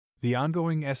The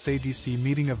ongoing SADC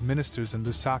meeting of ministers in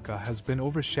Lusaka has been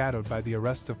overshadowed by the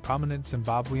arrest of prominent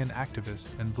Zimbabwean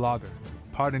activist and vlogger,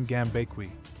 President Gambakwe,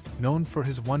 known for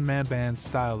his one-man band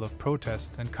style of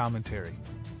protest and commentary.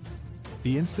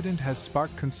 The incident has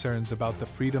sparked concerns about the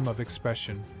freedom of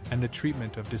expression and the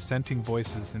treatment of dissenting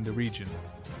voices in the region.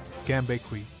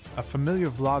 Gambakwe, a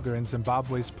familiar vlogger in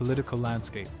Zimbabwe's political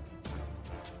landscape,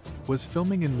 was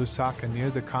filming in Lusaka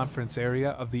near the conference area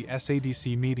of the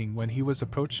SADC meeting when he was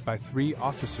approached by 3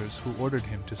 officers who ordered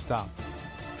him to stop.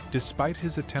 Despite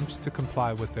his attempts to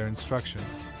comply with their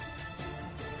instructions,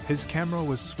 his camera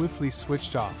was swiftly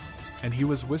switched off, and he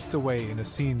was whisked away in a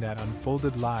scene that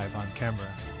unfolded live on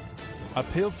camera. A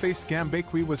pale-faced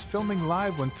Gambakwe was filming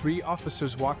live when 3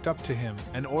 officers walked up to him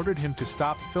and ordered him to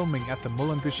stop filming at the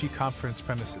Mulungushi conference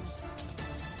premises.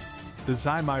 The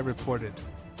Zimai reported.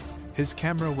 His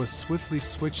camera was swiftly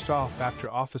switched off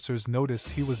after officers noticed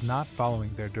he was not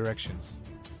following their directions.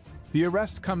 The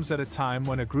arrest comes at a time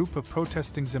when a group of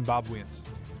protesting Zimbabweans,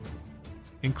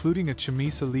 including a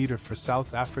Chamisa leader for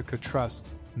South Africa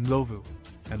Trust, Ndlovu,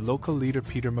 and local leader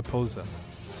Peter Maposa,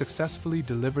 successfully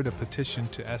delivered a petition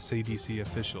to SADC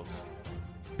officials.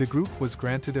 The group was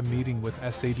granted a meeting with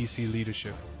SADC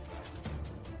leadership,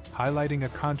 highlighting a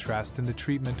contrast in the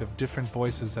treatment of different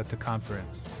voices at the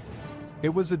conference.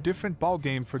 It was a different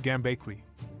ballgame for Gambakwe,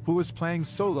 who was playing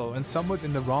solo and somewhat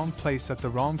in the wrong place at the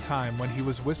wrong time when he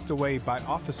was whisked away by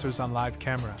officers on live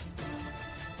camera,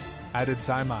 added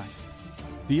Zimai.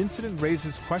 The incident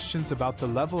raises questions about the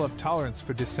level of tolerance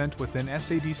for dissent within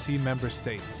SADC member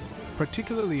states,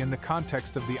 particularly in the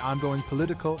context of the ongoing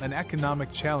political and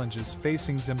economic challenges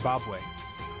facing Zimbabwe.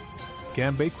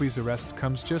 Gambakwe's arrest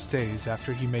comes just days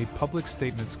after he made public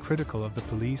statements critical of the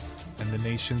police and the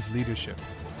nation's leadership,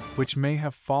 which may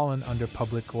have fallen under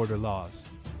public order laws.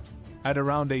 At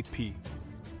around 8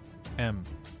 p.m.,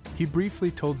 he briefly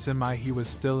told Zimai he was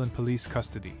still in police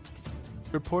custody.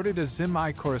 Reported a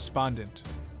Zimai correspondent,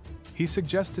 he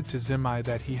suggested to Zimai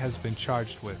that he has been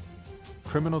charged with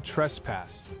criminal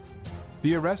trespass.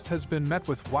 The arrest has been met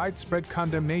with widespread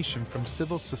condemnation from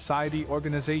civil society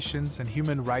organizations and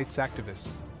human rights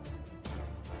activists,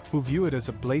 who view it as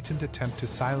a blatant attempt to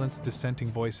silence dissenting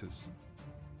voices.